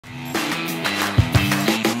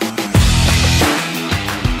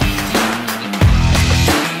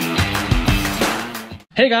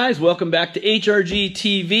Hey guys, welcome back to HRG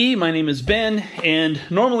TV. My name is Ben, and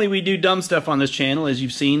normally we do dumb stuff on this channel, as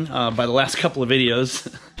you've seen by the last couple of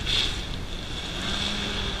videos.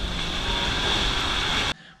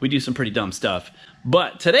 We do some pretty dumb stuff.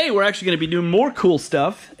 But today we're actually going to be doing more cool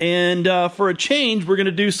stuff, and for a change, we're going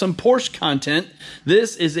to do some Porsche content.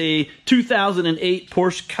 This is a 2008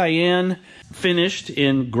 Porsche Cayenne, finished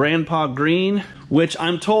in Grandpa Green, which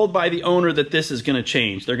I'm told by the owner that this is going to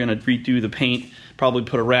change. They're going to redo the paint, probably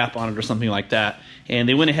put a wrap on it or something like that. And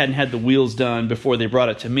they went ahead and had the wheels done before they brought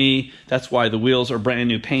it to me. That's why the wheels are brand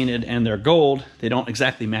new painted and they're gold. They don't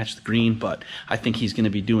exactly match the green, but I think he's going to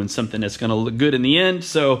be doing something that's going to look good in the end.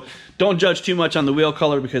 So don't judge too much on the wheel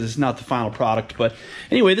color because it's not the final product. But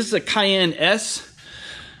anyway, this is a Cayenne S.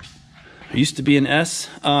 It used to be an S,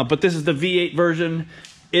 but this is the V8 version.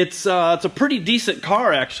 It's a pretty decent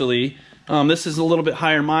car, actually. This is a little bit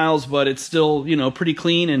higher miles, but it's still, you know, pretty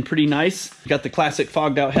clean and pretty nice. Got the classic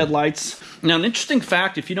fogged out headlights. Now, an interesting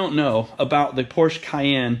fact, if you don't know about the Porsche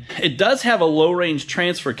Cayenne, it does have a low range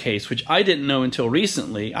transfer case, which I didn't know until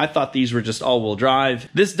recently. I thought these were just all-wheel drive.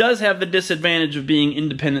 This does have the disadvantage of being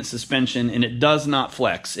independent suspension, and it does not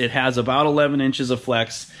flex. It has about 11 inches of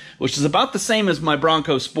flex, which is about the same as my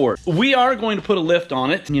Bronco Sport. We are going to put a lift on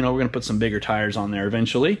it. You know, we're going to put some bigger tires on there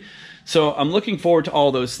eventually. So I'm looking forward to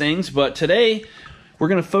all those things, but today we're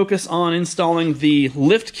going to focus on installing the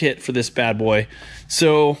lift kit for this bad boy.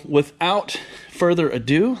 So without further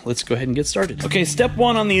ado, let's go ahead and get started. Okay, step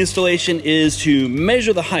one on the installation is to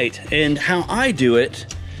measure the height, and how I do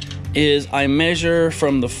it is I measure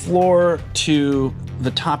from the floor to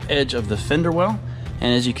the top edge of the fender well.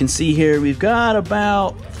 And as you can see here, we've got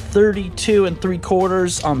about 32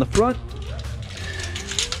 3/4 on the front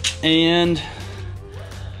and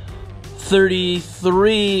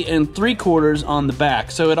 33 3/4 on the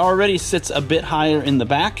back. So it already sits a bit higher in the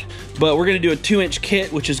back, but we're going to do a 2-inch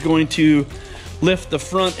kit, which is going to lift the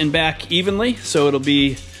front and back evenly. So it'll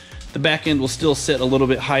be, the back end will still sit a little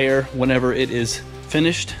bit higher whenever it is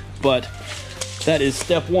finished, but that is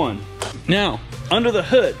step one. Now, under the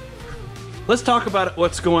hood, let's talk about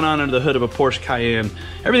what's going on under the hood of a Porsche Cayenne.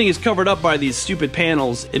 Everything is covered up by these stupid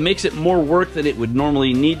panels. It makes it more work than it would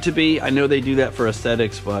normally need to be. I know they do that for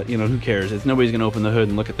aesthetics, but you know, who cares? Nobody's gonna open the hood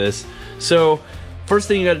and look at this. So first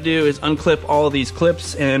thing you gotta do is unclip all of these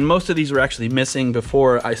clips, and most of these were actually missing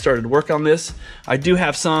before I started work on this. I do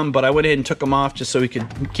have some, but I went ahead and took them off just so we could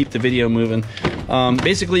keep the video moving.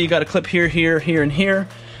 Basically, you gotta clip here, here, here, and here,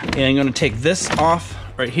 and I'm gonna take this off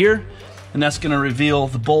right here, and that's going to reveal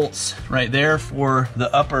the bolts right there for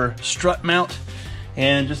the upper strut mount.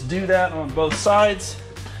 And just do that on both sides.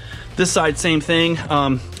 This side, same thing.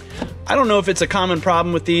 I don't know if it's a common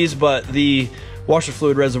problem with these, but the washer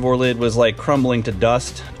fluid reservoir lid was like crumbling to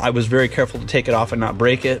dust. I was very careful to take it off and not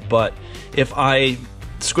break it, but if I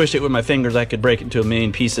squished it with my fingers, I could break it into a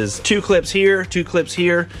million pieces. 2 clips here, 2 clips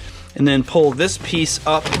here, and then pull this piece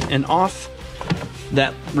up and off.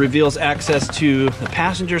 That reveals access to the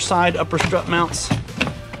passenger side upper strut mounts.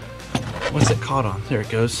 What's it caught on? There it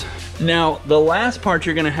goes. Now, the last part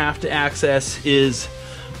you're gonna have to access is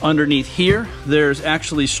underneath here. There's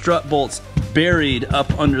actually strut bolts buried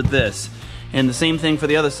up under this. And the same thing for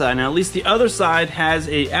the other side. Now, at least the other side has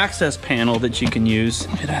a access panel that you can use.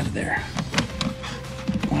 Get out of there.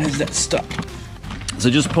 Why is that stuck? So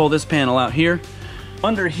just pull this panel out here.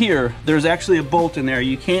 Under here, there's actually a bolt in there.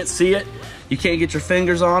 You can't see it. You can't get your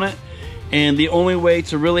fingers on it, and the only way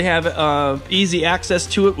to really have easy access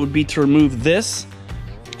to it would be to remove this,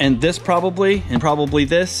 and this probably, and probably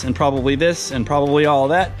this, and probably this, and probably all of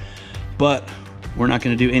that, but we're not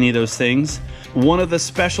going to do any of those things. One of the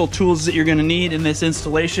special tools that you're going to need in this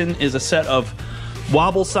installation is a set of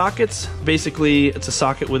wobble sockets. Basically, it's a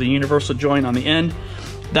socket with a universal joint on the end.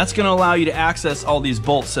 That's going to allow you to access all these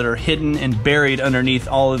bolts that are hidden and buried underneath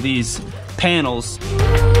all of these panels.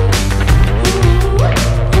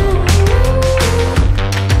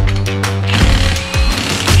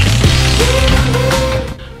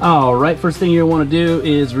 All right, first thing you're gonna want to do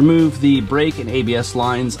is remove the brake and ABS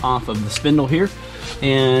lines off of the spindle here.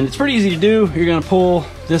 And it's pretty easy to do. You're gonna pull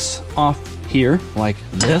this off here like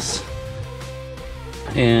this,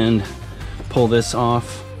 and pull this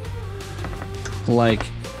off like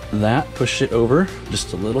that. Push it over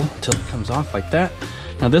just a little until it comes off like that.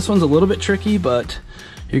 Now this one's a little bit tricky, but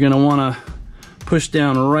you're gonna wanna push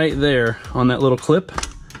down right there on that little clip,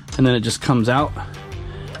 and then it just comes out.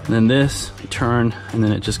 And then this, you turn, and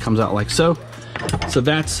then it just comes out like so. So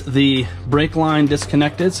that's the brake line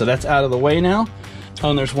disconnected, so that's out of the way now. Oh,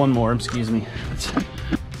 and there's one more, excuse me. It's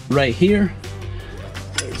right here.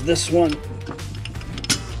 There's this one,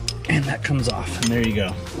 and that comes off, and there you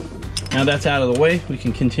go. Now that's out of the way, we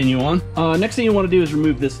can continue on. Next thing you want to do is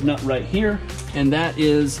remove this nut right here, and that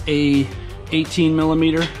is a 18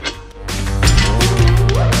 millimeter.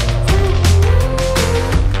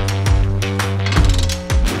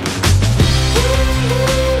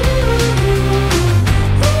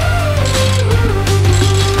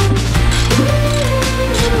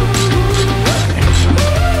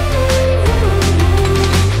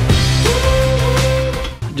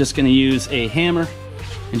 Just going to use a hammer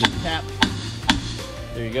and just tap.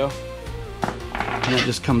 There you go. And it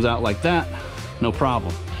just comes out like that. No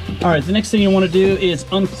problem. All right, the next thing you want to do is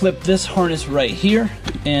unclip this harness right here.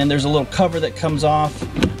 And there's a little cover that comes off.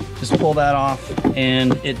 Just pull that off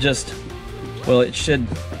and it just, well, it should,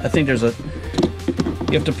 I think there's a,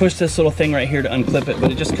 you have to push this little thing right here to unclip it,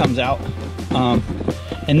 but it just comes out.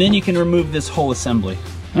 And then you can remove this whole assembly.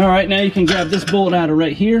 All right, now you can grab this bolt out of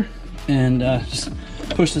right here and just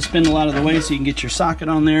push the spindle out of the way so you can get your socket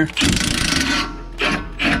on there.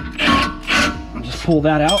 Just pull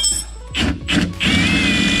that out.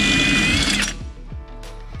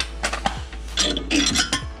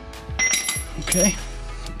 Okay,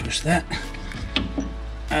 push that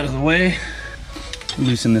out of the way.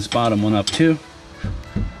 Loosen this bottom one up too.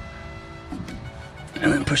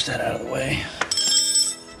 And then push that out of the way.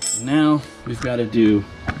 And now we've got to do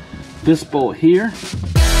this bolt here.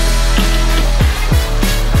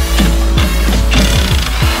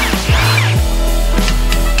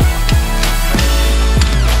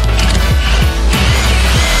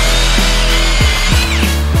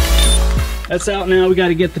 That's out now. We got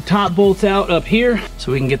to get the top bolts out up here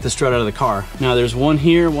so we can get the strut out of the car. Now there's one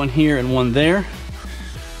here, and one there.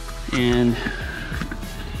 And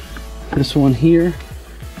this one here,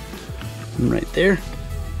 and right there.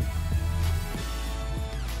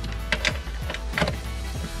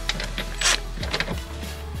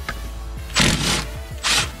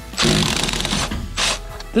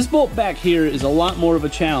 This bolt back here is a lot more of a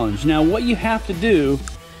challenge. Now what you have to do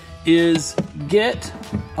is get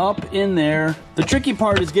up in there. The tricky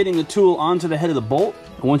part is getting the tool onto the head of the bolt.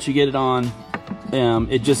 And once you get it on,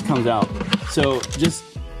 it just comes out. So just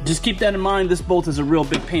keep that in mind. This bolt is a real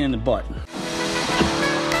big pain in the butt.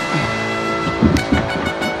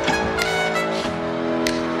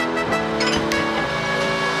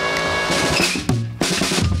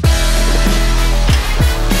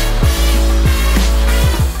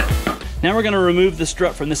 Now we're going to remove the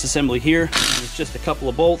strut from this assembly here. It's just a couple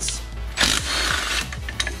of bolts,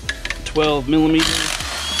 12 millimeters.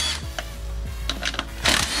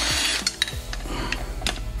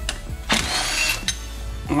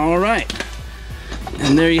 All right,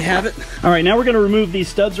 and there you have it. All right, now we're going to remove these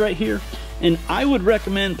studs right here, and I would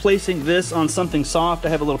recommend placing this on something soft. I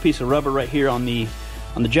have a little piece of rubber right here on the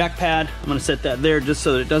jack pad. I'm going to set that there just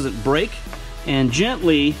so that it doesn't break, and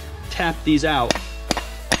gently tap these out.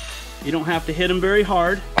 You don't have to hit them very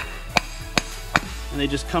hard, and they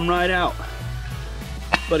just come right out.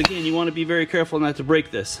 But again, you want to be very careful not to break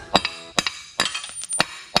this.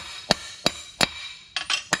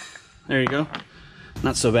 There you go.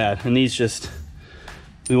 Not so bad. And these just,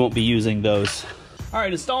 we won't be using those. All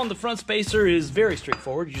right, installing the front spacer is very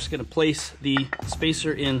straightforward. You're just going to place the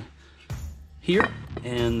spacer in here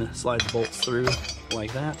and slide the bolts through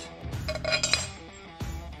like that.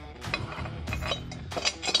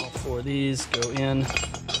 Four of these go in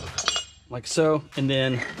like so, and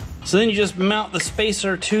then you just mount the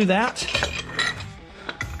spacer to that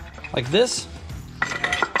like this.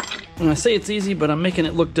 And I say it's easy, but I'm making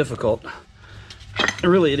it look difficult.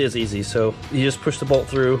 Really, it is easy. So you just push the bolt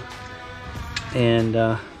through and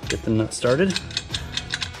get the nut started.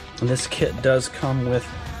 And this kit does come with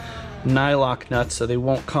nylock nuts, so they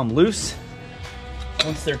won't come loose.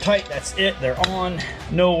 Once they're tight, that's it. They're on.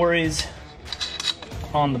 No worries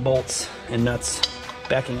on the bolts and nuts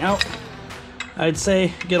backing out. I'd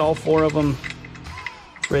say get all four of them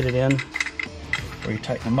threaded in where you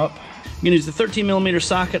tighten them up. You're gonna use the 13 millimeter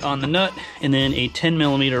socket on the nut and then a 10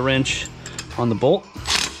 millimeter wrench on the bolt.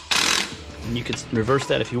 And you could reverse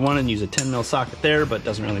that if you wanted and use a 10 mil socket there, but it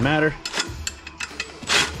doesn't really matter.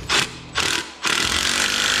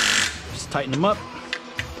 Just tighten them up.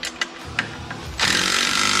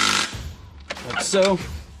 Like so.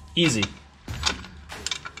 Easy.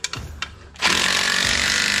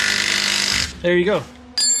 There you go.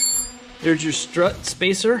 There's your strut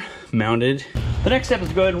spacer mounted. The next step is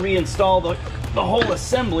to go ahead and reinstall the whole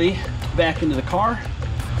assembly back into the car,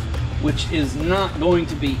 which is not going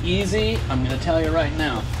to be easy, I'm going to tell you right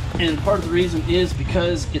now. And part of the reason is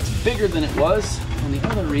because it's bigger than it was, and the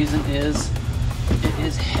other reason is it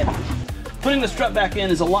is heavy. Putting the strut back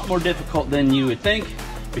in is a lot more difficult than you would think.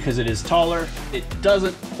 because it is taller. It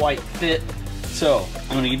doesn't quite fit. So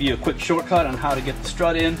I'm gonna give you a quick shortcut on how to get the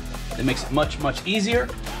strut in. It makes it much, much easier.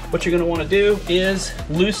 What you're gonna wanna do is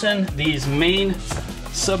loosen these main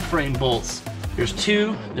subframe bolts. There's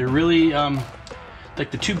two, they're really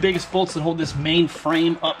like the two biggest bolts that hold this main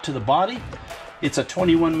frame up to the body. It's a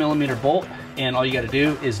 21mm bolt, and all you gotta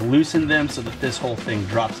do is loosen them so that this whole thing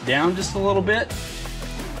drops down just a little bit.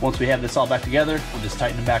 Once we have this all back together, we'll just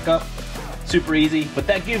tighten it back up. Super easy, but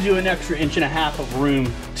that gives you an extra 1.5 inches of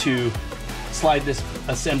room to slide this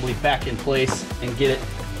assembly back in place and get it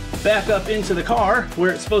back up into the car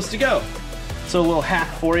where it's supposed to go. So a little hack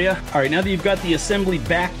for you. All right, now that you've got the assembly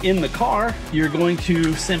back in the car, you're going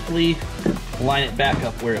to simply line it back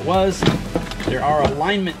up where it was. There are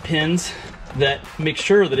alignment pins that make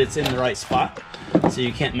sure that it's in the right spot so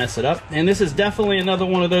you can't mess it up. And this is definitely another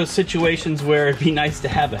one of those situations where it'd be nice to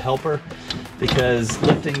have a helper, because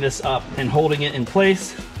lifting this up and holding it in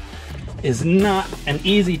place is not an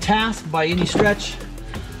easy task by any stretch,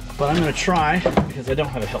 but I'm gonna try because I don't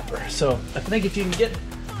have a helper. So I think if you can get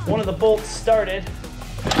one of the bolts started,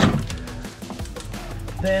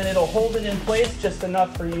 then it'll hold it in place just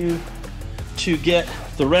enough for you to get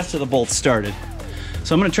the rest of the bolts started.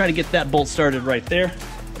 So I'm gonna try to get that bolt started right there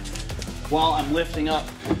while I'm lifting up.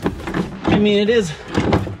 I mean, it is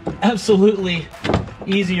absolutely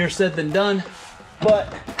easier said than done,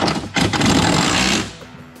 but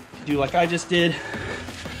do like I just did,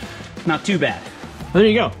 not too bad. But there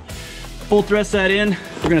you go. Bolt the rest of that in.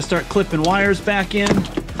 We're gonna start clipping wires back in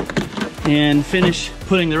and finish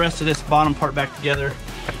putting the rest of this bottom part back together.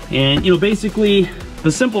 And you know, basically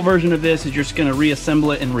the simple version of this is you're just gonna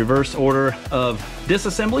reassemble it in reverse order of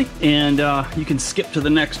disassembly, and you can skip to the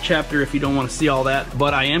next chapter if you don't want to see all that,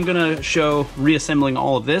 but I am gonna show reassembling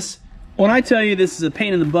all of this. When I tell you this is a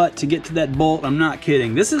pain in the butt to get to that bolt, I'm not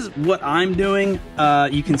kidding. This is what I'm doing.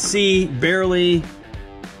 You can see barely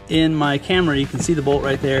in my camera, you can see the bolt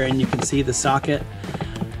right there and you can see the socket.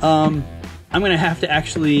 I'm gonna have to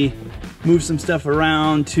actually move some stuff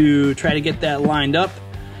around to try to get that lined up,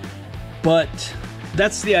 but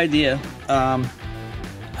that's the idea.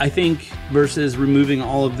 I think versus removing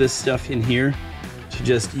all of this stuff in here, to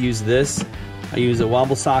just use this. I use a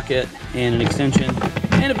wobble socket and an extension,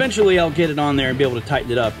 and eventually I'll get it on there and be able to tighten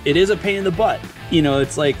it up. It is a pain in the butt. You know,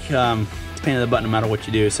 it's like, it's a pain in the butt no matter what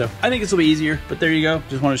you do. So I think this will be easier, but there you go.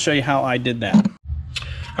 Just wanted to show you how I did that.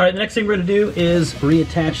 All right, the next thing we're gonna do is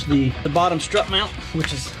reattach the bottom strut mount,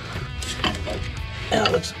 which is,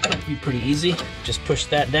 looks to be pretty easy. Just push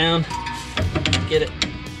that down, get it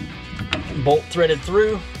bolt threaded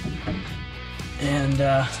through, and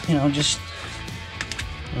you know, just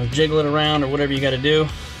jiggle it around or whatever you got to do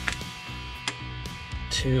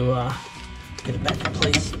to get it back in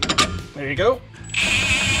place. There you go.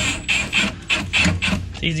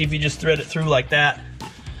 It's easy if you just thread it through like that.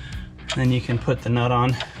 Then you can put the nut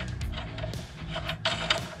on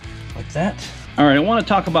like that. All right, I want to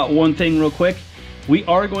talk about one thing real quick. We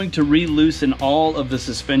are going to re-loosen all of the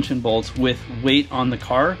suspension bolts with weight on the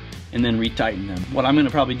car and then retighten them. What I'm gonna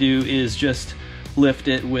probably do is just lift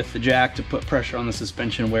it with the jack to put pressure on the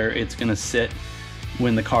suspension where it's gonna sit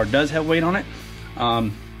when the car does have weight on it.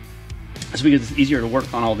 It's because it's easier to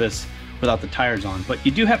work on all this without the tires on. But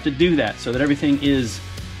you do have to do that so that everything is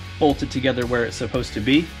bolted together where it's supposed to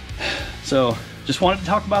be. So just wanted to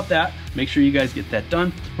talk about that. Make sure you guys get that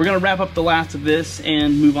done. We're gonna wrap up the last of this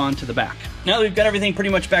and move on to the back. Now that we've got everything pretty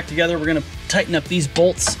much back together, we're gonna tighten up these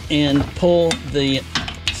bolts and pull the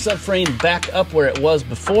subframe back up where it was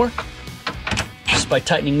before, just by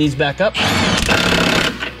tightening these back up.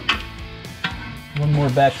 One more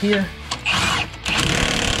back here.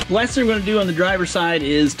 The last thing we're gonna do on the driver's side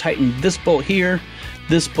is tighten this bolt here,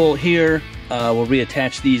 this bolt here. We'll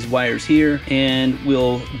reattach these wires here, and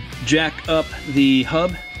we'll jack up the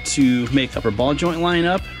hub to make upper ball joint line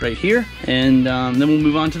up right here, and then we'll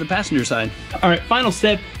move on to the passenger side. All right, final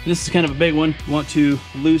step. This is kind of a big one. You want to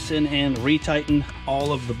loosen and retighten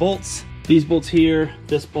all of the bolts. These bolts here,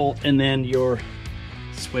 this bolt, and then your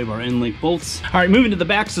sway bar end link bolts. All right, moving to the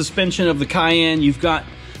back suspension of the Cayenne, you've got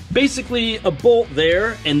basically a bolt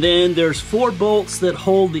there, and then there's 4 bolts that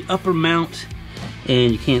hold the upper mount,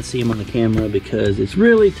 and you can't see them on the camera because it's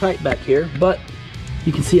really tight back here, but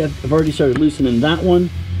you can see I've already started loosening that one.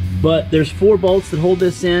 But there's 4 bolts that hold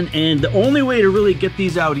this in, and the only way to really get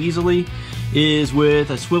these out easily is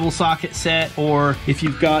with a swivel socket set, or if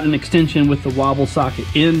you've got an extension with the wobble socket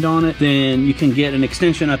end on it, then you can get an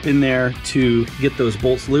extension up in there to get those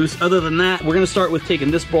bolts loose. Other than that, we're gonna start with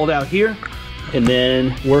taking this bolt out here and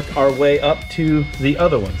then work our way up to the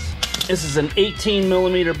other ones. This is an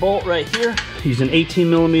 18mm bolt right here. Use an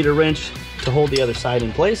 18mm wrench to hold the other side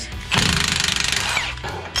in place.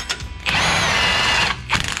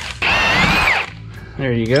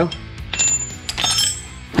 There you go.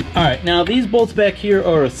 All right, now these bolts back here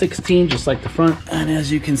are a 16, just like the front. And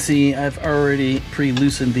as you can see, I've already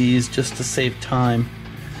pre-loosened these just to save time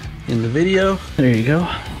in the video. There you go.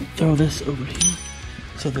 Throw this over here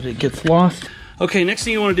so that it gets lost. Okay, next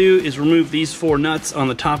thing you want to do is remove these 4 nuts on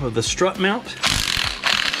the top of the strut mount.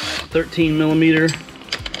 13 millimeter,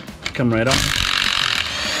 come right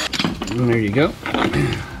off. And there you go.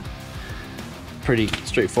 Pretty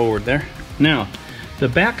straightforward there. Now, the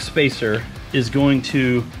back spacer is going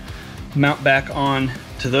to mount back on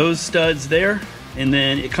to those studs there, and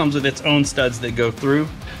then it comes with its own studs that go through.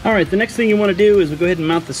 All right, the next thing you want to do is we'll go ahead and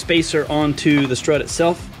mount the spacer onto the strut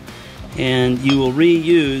itself, and you will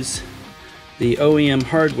reuse the OEM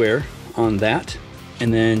hardware on that,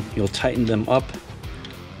 and then you'll tighten them up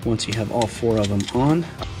once you have all 4 of them on.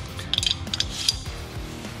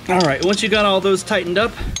 All right, once you got all those tightened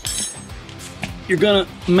up, you're gonna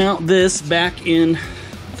mount this back in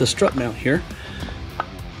the strut mount here,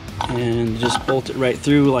 and just bolt it right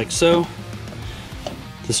through like so.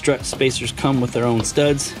 The strut spacers come with their own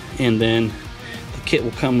studs, and then the kit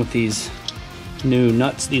will come with these new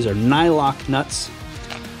nuts. These are nylock nuts,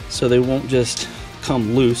 so they won't just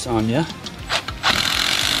come loose on you.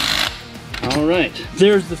 All right,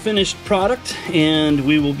 there's the finished product, and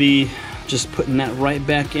we will be just putting that right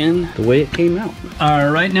back in the way it came out. All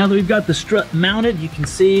right, now that we've got the strut mounted, you can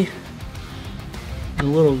see the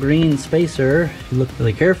little green spacer. If you look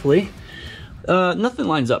really carefully, nothing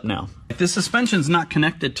lines up now. The suspension's not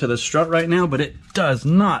connected to the strut right now, but it does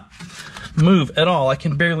not move at all. I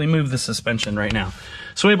can barely move the suspension right now.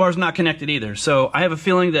 Sway bar's not connected either. So I have a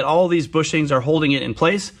feeling that all these bushings are holding it in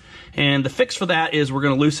place. And the fix for that is we're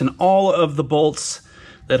gonna loosen all of the bolts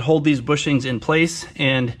that hold these bushings in place,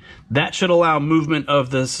 and that should allow movement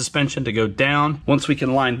of the suspension to go down. Once we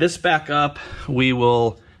can line this back up, we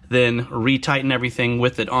will then retighten everything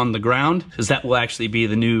with it on the ground, because that will actually be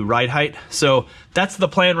the new ride height. So that's the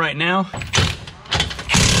plan right now.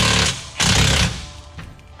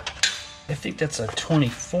 I think that's a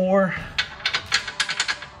 24.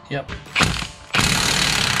 Yep.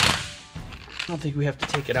 I don't think we have to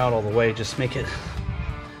take it out all the way, just make it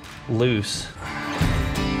loose.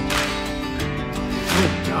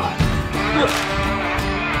 Good God.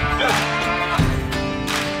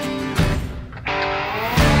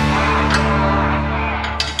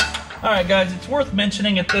 All right, guys, it's worth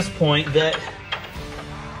mentioning at this point that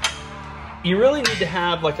you really need to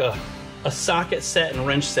have like a socket set and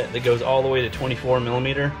wrench set that goes all the way to 24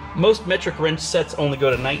 millimeter. Most metric wrench sets only go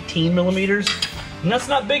to 19 millimeters, and that's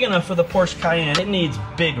not big enough for the Porsche Cayenne. It needs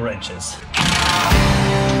big wrenches.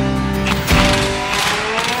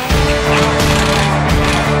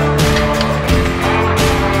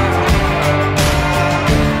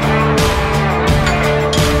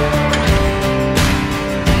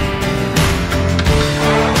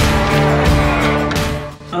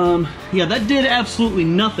 Yeah, that did absolutely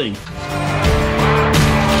nothing.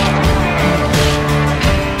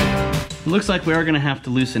 It looks like we are gonna have to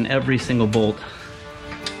loosen every single bolt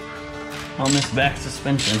on this back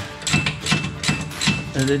suspension,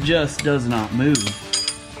 as it just does not move.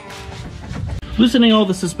 Loosening all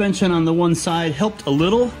the suspension on the one side helped a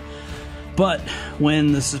little, but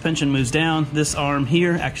when the suspension moves down, this arm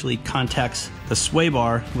here actually contacts the sway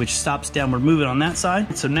bar, which stops downward movement on that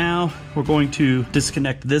side. So now we're going to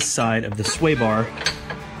disconnect this side of the sway bar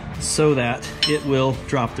so that it will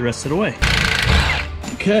drop the rest of the way.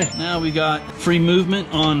 Okay, now we got free movement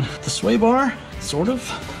on the sway bar, sort of.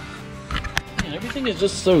 Man, everything is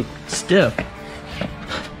just so stiff.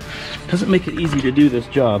 Doesn't make it easy to do this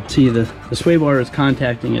job. See, the sway bar is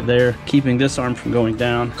contacting it there, keeping this arm from going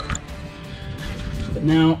down. But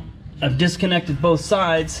now I've disconnected both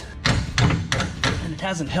sides, and it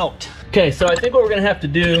hasn't helped. Okay, so I think what we're gonna have to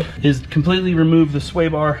do is completely remove the sway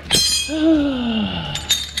bar.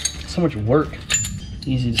 So much work.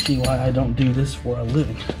 Easy to see why I don't do this for a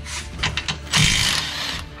living.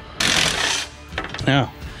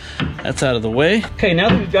 Now, that's out of the way. Okay, now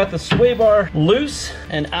that we've got the sway bar loose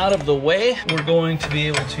and out of the way, we're going to be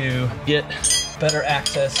able to get better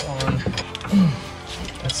access on...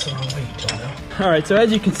 That's the wrong way, Jono. All right, so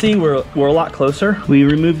as you can see, we're a lot closer. We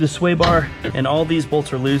removed the sway bar and all these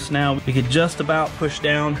bolts are loose now. We could just about push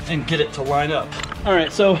down and get it to line up. All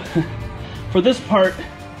right, so for this part,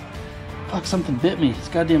 fuck, something bit me. It's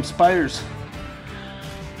goddamn spiders.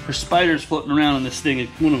 There's spiders floating around on this thing.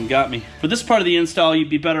 One of them got me. For this part of the install, you'd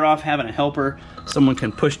be better off having a helper. Someone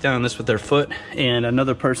can push down this with their foot and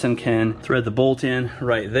another person can thread the bolt in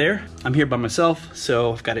right there. I'm here by myself,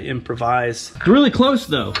 so I've got to improvise. It's really close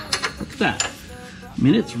though. Look at that. I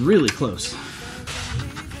mean, it's really close.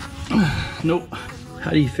 Nope. How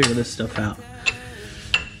do you figure this stuff out?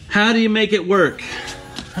 How do you make it work?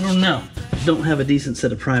 I don't know. I don't have a decent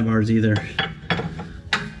set of pry bars either,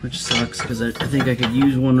 which sucks because I think I could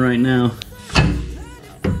use one right now.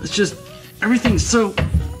 It's just, everything's so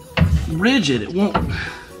rigid. It won't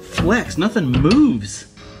flex. Nothing moves.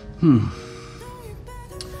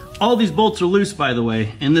 All these bolts are loose, by the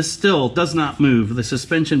way, and this still does not move. The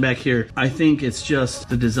suspension back here, I think it's just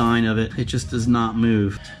the design of it. It just does not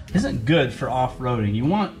move. Isn't good for off-roading. You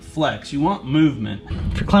want flex, you want movement.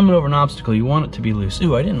 If you're climbing over an obstacle, you want it to be loose.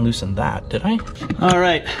 Ooh, I didn't loosen that, did I? All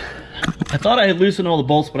right. I thought I had loosened all the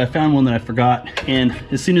bolts, but I found one that I forgot. And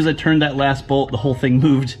as soon as I turned that last bolt, the whole thing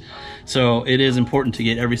moved. So it is important to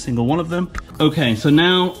get every single one of them. Okay, so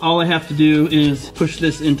now all I have to do is push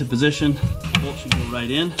this into position. The bolt should go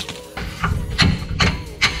right in.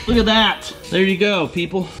 Look at that. There you go,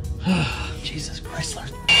 people. Jesus Christ.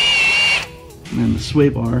 And then the sway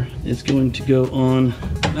bar is going to go on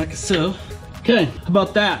like so. Okay, how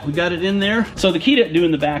about that? We got it in there. So the key to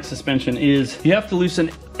doing the back suspension is you have to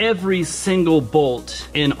loosen every single bolt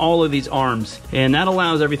in all of these arms. And that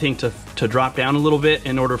allows everything to drop down a little bit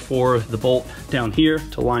in order for the bolt down here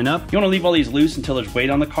to line up. You wanna leave all these loose until there's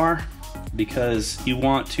weight on the car because you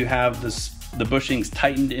want to have the bushings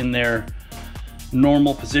tightened in their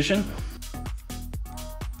normal position.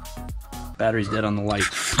 Battery's dead on the light.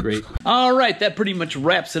 Great. All right, that pretty much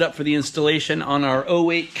wraps it up for the installation on our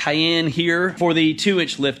 08 Cayenne here for the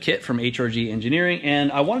 2-inch lift kit from HRG Engineering.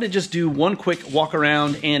 And I wanted to just do one quick walk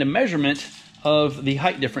around and a measurement of the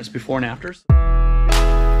height difference before and afters.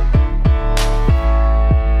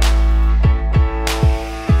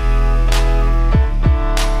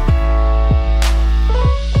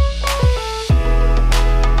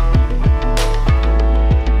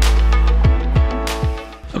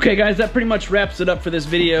 Okay guys, that pretty much wraps it up for this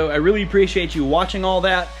video. I really appreciate you watching all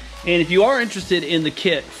that. And if you are interested in the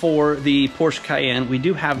kit for the Porsche Cayenne, we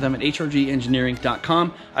do have them at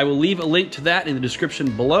hrgengineering.com. I will leave a link to that in the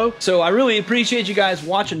description below. So I really appreciate you guys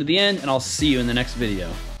watching to the end, and I'll see you in the next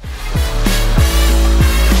video.